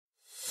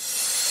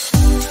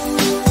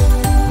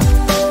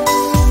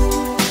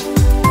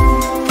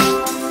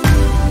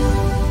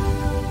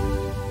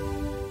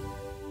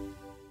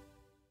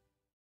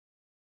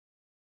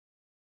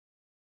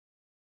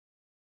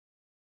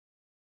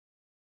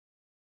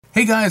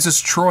Hey guys, it's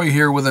Troy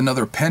here with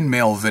another pen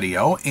mail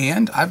video,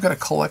 and I've got a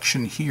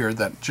collection here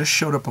that just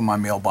showed up in my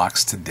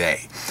mailbox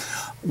today.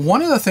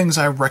 One of the things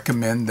I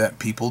recommend that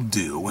people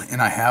do,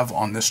 and I have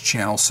on this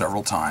channel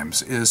several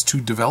times, is to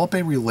develop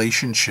a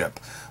relationship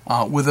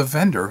with a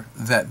vendor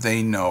that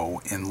they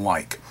know and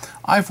like.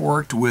 I've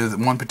worked with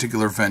one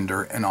particular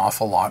vendor an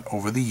awful lot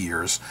over the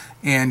years,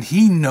 and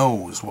he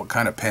knows what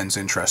kind of pens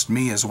interest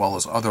me as well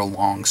as other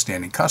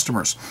long-standing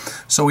customers.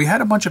 So he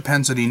had a bunch of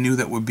pens that he knew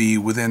that would be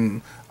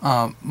within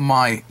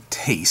my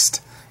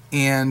taste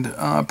and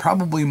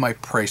probably my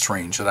price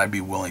range that I'd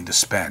be willing to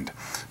spend.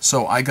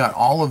 So I got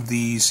all of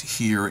these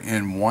here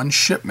in one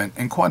shipment,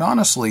 and quite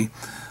honestly,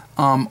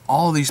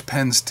 all of these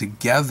pens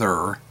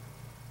together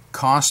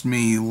cost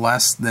me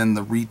less than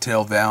the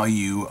retail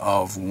value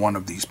of one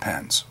of these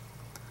pens,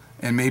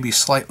 and maybe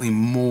slightly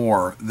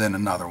more than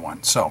another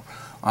one. So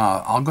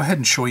I'll go ahead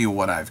and show you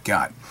what I've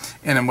got.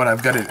 And then what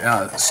I've got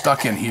it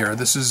stuck in here,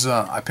 this is,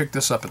 I picked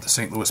this up at the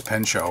St. Louis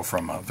Pen Show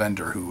from a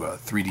vendor who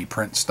 3D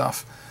prints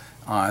stuff.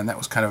 And that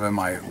was kind of in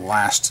my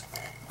last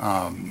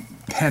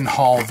pen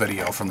haul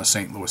video from the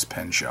St. Louis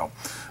Pen Show.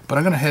 But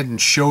I'm going to head and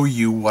show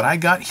you what I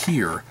got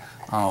here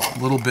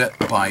little bit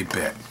by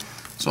bit.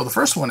 So the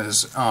first one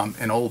is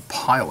an old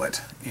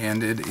Pilot,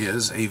 and it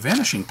is a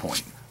vanishing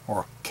point,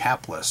 or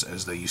capless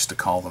as they used to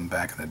call them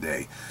back in the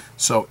day.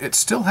 So it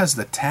still has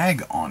the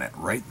tag on it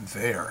right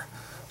there.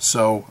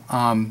 So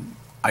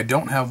I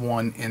don't have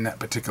one in that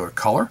particular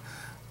color.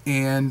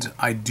 And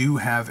I do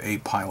have a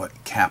Pilot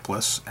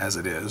capless as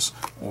it is,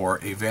 or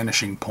a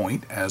vanishing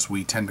point as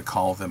we tend to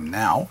call them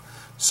now.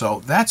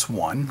 So that's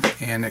one,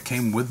 and it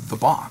came with the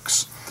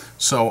box.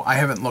 So I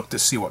haven't looked to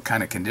see what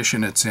kind of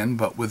condition it's in,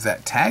 but with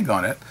that tag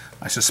on it,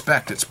 I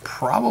suspect it's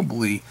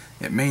probably,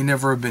 it may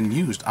never have been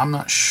used. I'm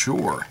not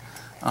sure.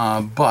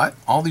 But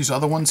all these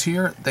other ones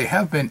here, they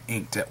have been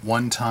inked at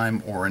one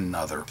time or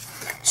another.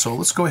 So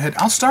let's go ahead.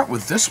 I'll start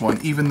with this one,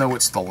 even though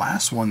it's the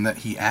last one that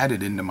he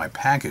added into my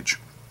package.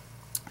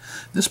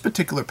 This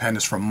particular pen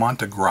is from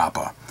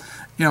Montegrappa.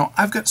 You know,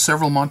 I've got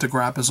several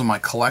Montegrappas in my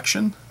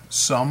collection.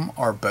 Some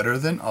are better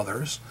than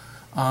others.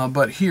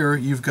 But here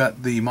you've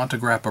got the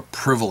Montegrappa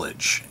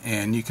Privilege,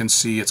 and you can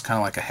see it's kind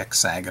of like a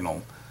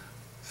hexagonal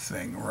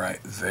thing right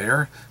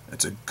there.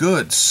 It's a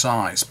good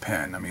size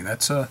pen. I mean,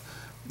 it's a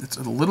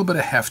little bit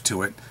of heft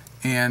to it,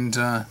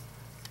 and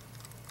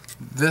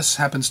this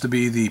happens to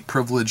be the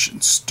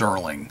Privilege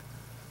Sterling.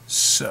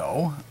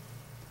 So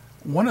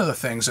one of the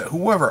things that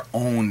whoever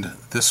owned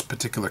this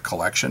particular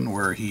collection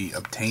where he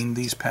obtained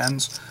these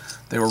pens,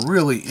 they were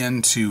really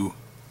into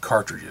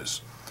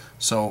cartridges.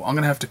 So I'm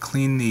going to have to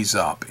clean these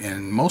up,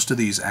 and most of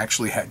these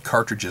actually had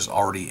cartridges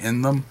already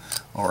in them,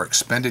 or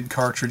expended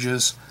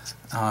cartridges.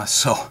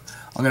 So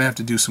I'm going to have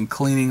to do some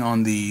cleaning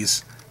on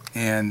these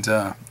and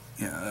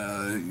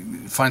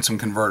find some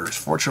converters.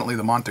 Fortunately,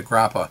 the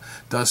Montegrappa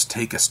does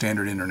take a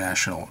standard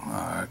international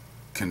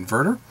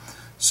converter.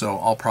 So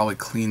I'll probably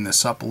clean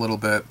this up a little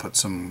bit, put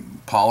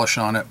some polish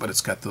on it, but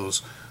it's got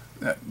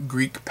that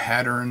Greek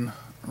pattern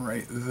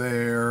right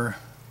there.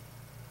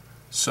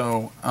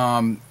 So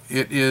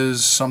it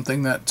is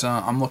something that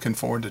I'm looking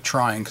forward to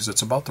trying because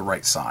it's about the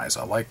right size.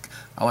 I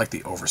like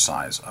the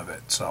oversize of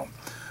it. So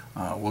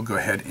we'll go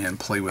ahead and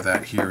play with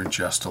that here in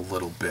just a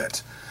little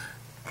bit.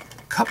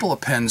 A couple of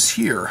pens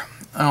here.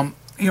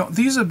 You know,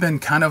 these have been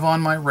kind of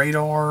on my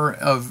radar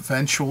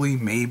eventually,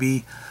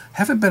 maybe.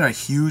 Haven't been a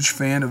huge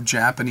fan of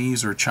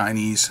Japanese or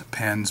Chinese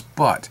pens,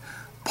 but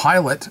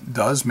Pilot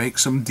does make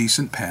some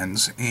decent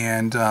pens,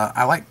 and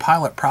I like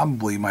Pilot,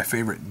 probably my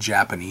favorite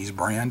Japanese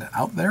brand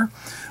out there.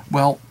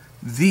 Well,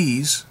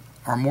 these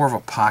are more of a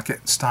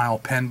pocket style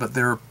pen, but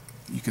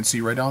you can see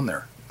right on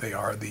there, they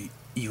are the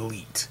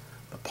Elite,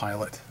 the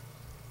Pilot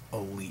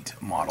Elite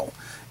model.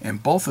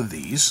 And both of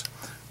these,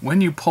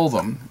 when you pull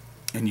them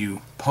and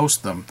you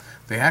post them,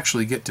 they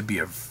actually get to be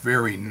a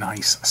very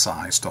nice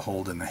size to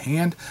hold in the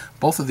hand.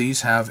 Both of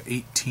these have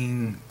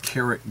 18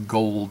 karat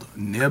gold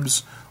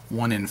nibs,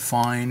 one in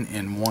fine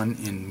and one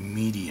in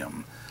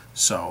medium.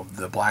 So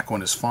the black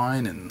one is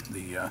fine, and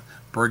the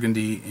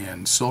burgundy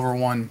and silver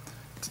one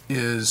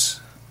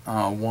is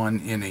one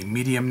in a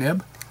medium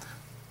nib.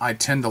 I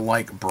tend to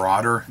like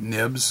broader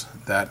nibs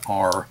that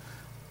are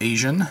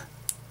Asian,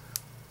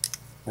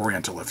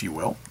 Oriental if you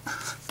will.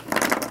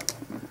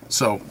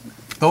 So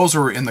those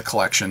are in the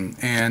collection,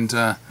 and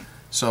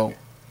so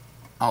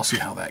I'll see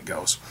how that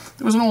goes.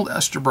 There was an old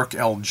Esterbrook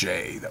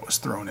LJ that was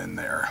thrown in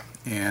there,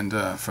 and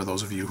for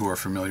those of you who are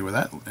familiar with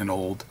that, an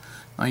old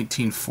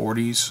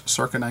 1940s,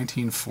 circa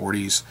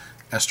 1940s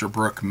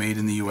Esterbrook made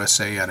in the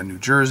USA out of New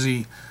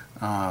Jersey,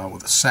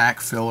 with a sack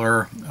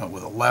filler,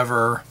 with a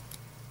lever.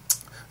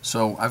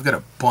 So I've got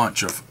a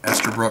bunch of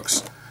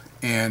Esterbrooks,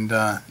 and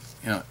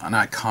you know, an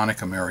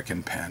iconic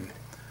American pen.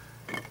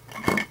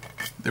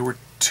 There were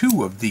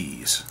two of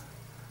these.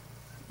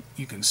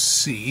 You can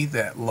see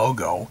that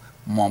logo,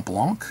 Mont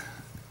Blanc.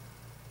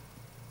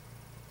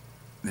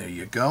 There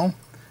you go.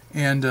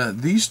 And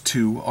these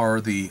two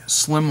are the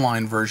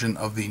slimline version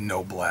of the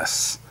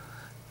Noblesse.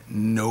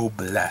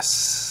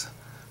 Noblesse.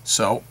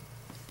 So,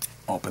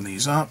 open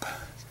these up,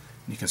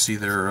 You can see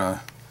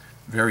they're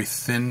very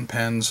thin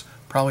pens,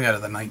 probably out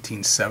of the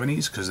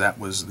 1970s, because that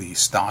was the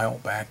style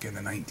back in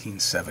the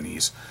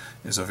 1970s,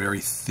 is a very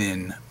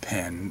thin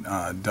pen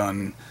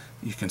done,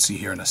 you can see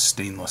here, in a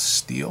stainless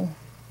steel.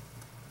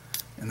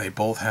 And they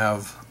both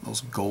have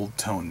those gold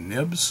tone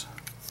nibs.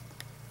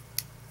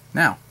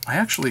 Now, I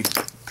actually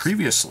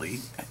previously,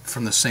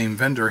 from the same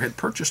vendor, had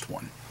purchased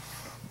one.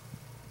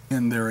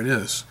 And there it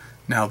is.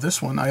 Now,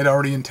 this one I had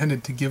already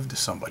intended to give to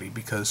somebody,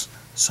 because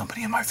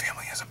somebody in my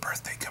family has a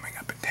birthday coming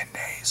up in 10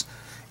 days.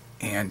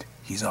 And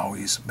he's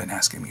always been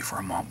asking me for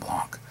a Mont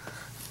Blanc.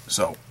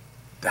 So,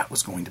 that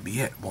was going to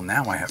be it. Well,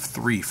 now I have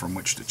 3 from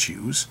which to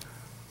choose,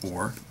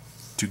 or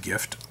to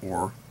gift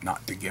or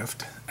not to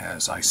gift,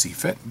 as I see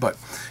fit. But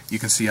you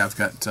can see I've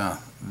got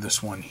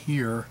this one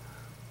here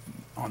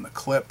on the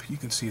clip. You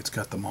can see it's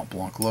got the Mont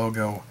Blanc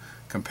logo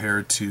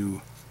compared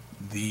to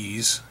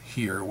these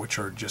here, which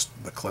are just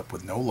the clip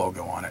with no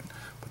logo on it,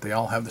 but they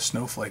all have the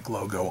snowflake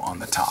logo on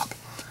the top.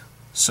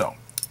 So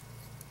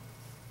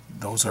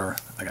those are,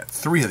 I got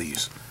 3 of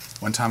these.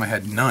 One time I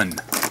had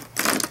none.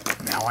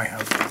 Now I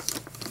have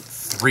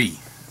 3.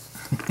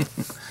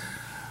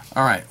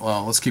 Alright,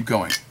 well, let's keep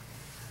going.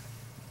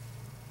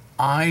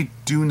 I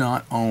do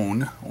not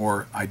own,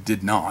 or I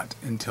did not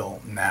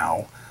until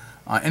now,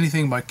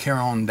 anything by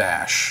Caran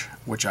D'Ache,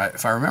 which,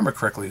 if I remember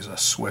correctly, is a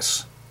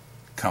Swiss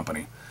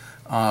company.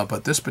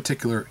 But this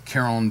particular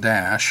Caran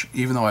D'Ache,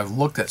 even though I've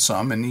looked at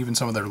some, and even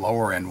some of their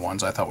lower end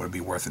ones I thought would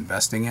be worth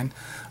investing in,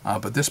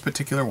 but this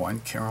particular one,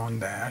 Caran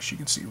D'Ache, you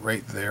can see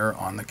right there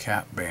on the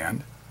cap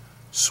band,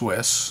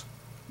 Swiss,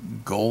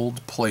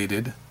 gold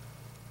plated,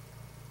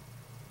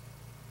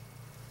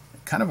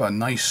 kind of a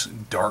nice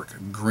dark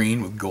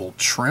green with gold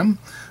trim,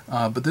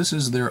 but this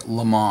is their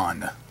Le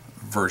Mans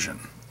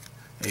version,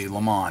 a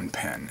Le Mans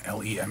pen,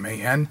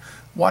 L-E-M-A-N.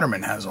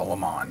 Waterman has a Le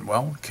Mans.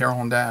 Well,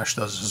 Caran D'Ache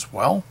does as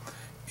well,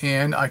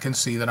 and I can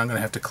see that I'm going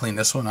to have to clean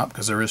this one up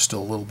because there is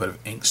still a little bit of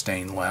ink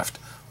stain left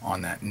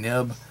on that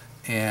nib.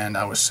 And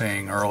I was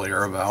saying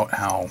earlier about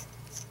how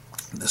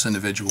this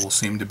individual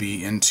seemed to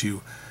be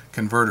into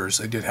converters.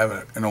 They did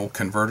have an old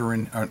converter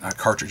in,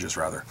 cartridges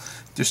rather.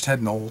 Just had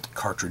an old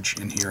cartridge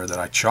in here that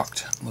I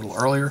chucked a little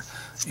earlier,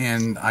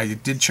 and I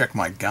did check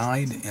my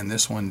guide, and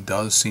this one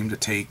does seem to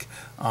take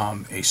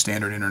a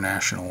standard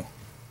international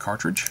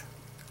cartridge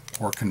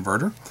or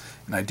converter,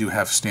 and I do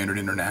have standard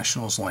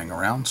internationals laying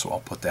around, so I'll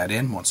put that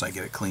in once I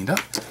get it cleaned up,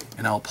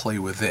 and I'll play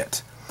with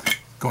it.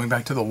 Going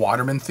back to the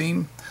Waterman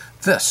theme,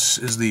 this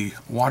is the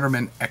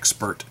Waterman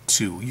Expert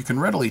 2. You can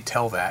readily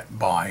tell that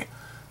by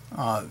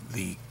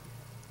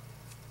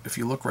if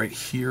you look right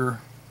here,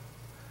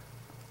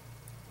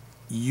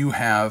 you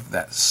have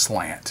that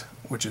slant,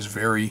 which is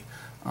very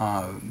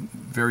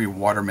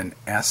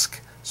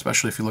Waterman-esque,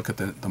 especially if you look at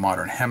the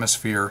modern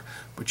hemisphere.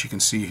 But you can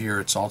see here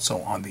it's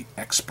also on the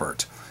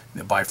Expert,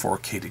 the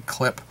bifurcated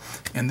clip.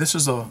 And this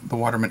is the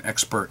Waterman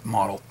Expert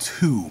Model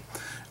 2.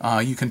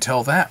 You can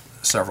tell that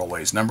several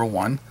ways. Number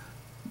one,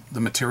 the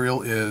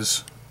material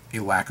is a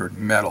lacquered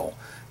metal.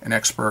 An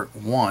Expert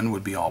 1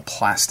 would be all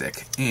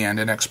plastic, and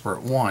an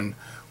Expert 1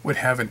 would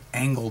have an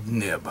angled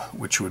nib,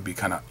 which would be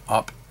kind of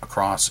up,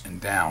 across, and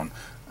down.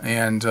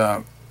 And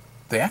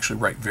they actually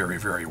write very,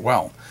 very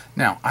well.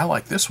 Now, I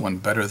like this one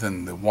better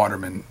than the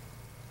Waterman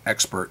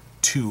Expert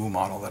 2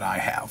 model that I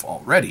have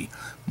already.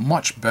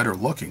 Much better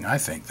looking, I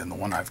think, than the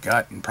one I've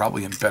got, and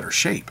probably in better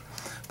shape.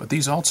 But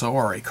these also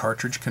are a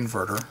cartridge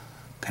converter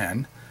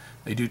pen.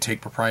 They do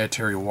take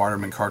proprietary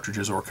Waterman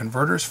cartridges or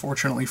converters.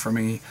 Fortunately for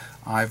me,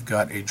 I've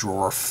got a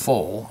drawer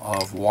full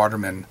of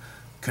Waterman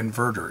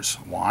converters.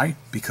 Why?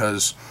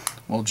 Because,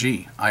 well,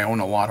 gee, I own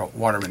a lot of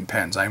Waterman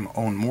pens. I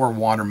own more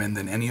Waterman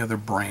than any other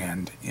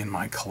brand in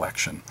my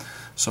collection.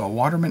 So a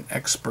Waterman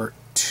Expert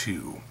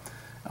 2.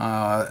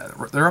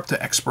 They're up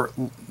to Expert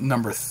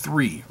number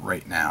 3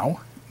 right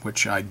now,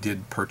 which I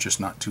did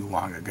purchase not too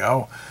long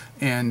ago.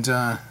 And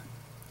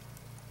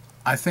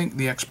I think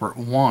the Expert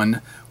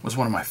 1 was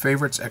one of my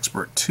favorites.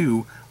 Expert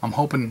 2, I'm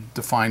hoping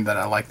to find that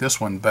I like this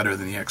one better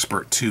than the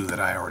Expert 2 that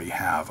I already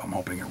have. I'm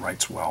hoping it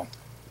writes well.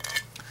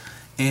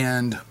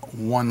 And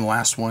one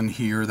last one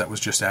here that was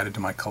just added to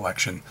my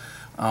collection,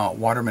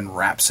 Waterman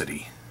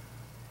Rhapsody.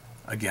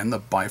 Again, the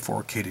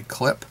bifurcated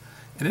clip.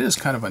 It is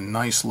kind of a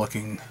nice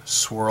looking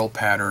swirl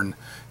pattern,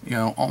 you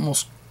know,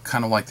 almost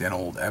kind of like that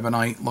old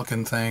ebonite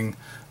looking thing,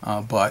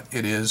 but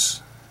it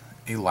is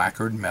a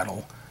lacquered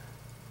metal.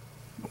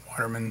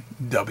 Waterman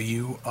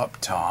W up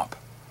top,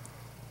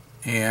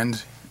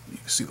 and you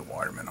can see the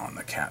Waterman on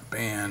the cap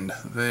band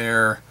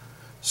there.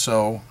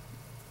 So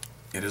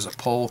it is a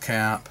pole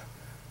cap,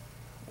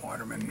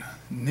 Waterman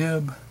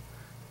nib,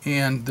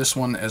 and this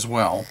one as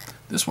well.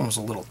 This one was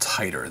a little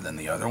tighter than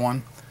the other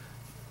one,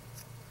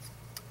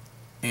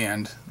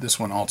 and this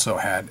one also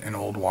had an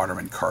old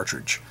Waterman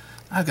cartridge.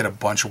 I've got a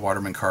bunch of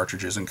Waterman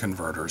cartridges and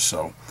converters,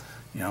 so,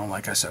 you know,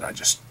 like I said, I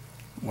just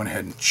went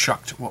ahead and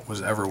chucked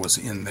what ever was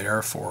in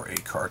there for a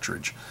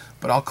cartridge.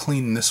 But I'll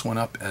clean this one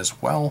up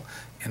as well,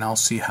 and I'll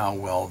see how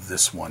well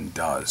this one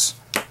does.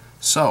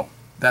 So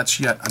that's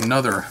yet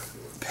another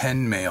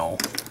pen mail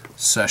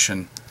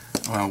session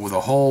with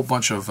a whole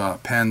bunch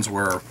of pens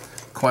where,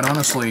 quite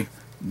honestly,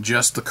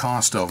 just the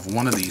cost of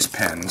one of these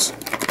pens,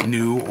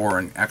 new or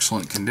in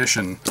excellent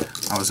condition,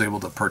 I was able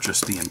to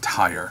purchase the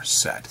entire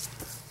set.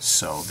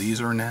 So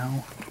these are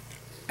now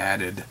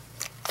added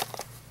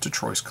to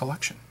Troy's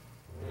collection.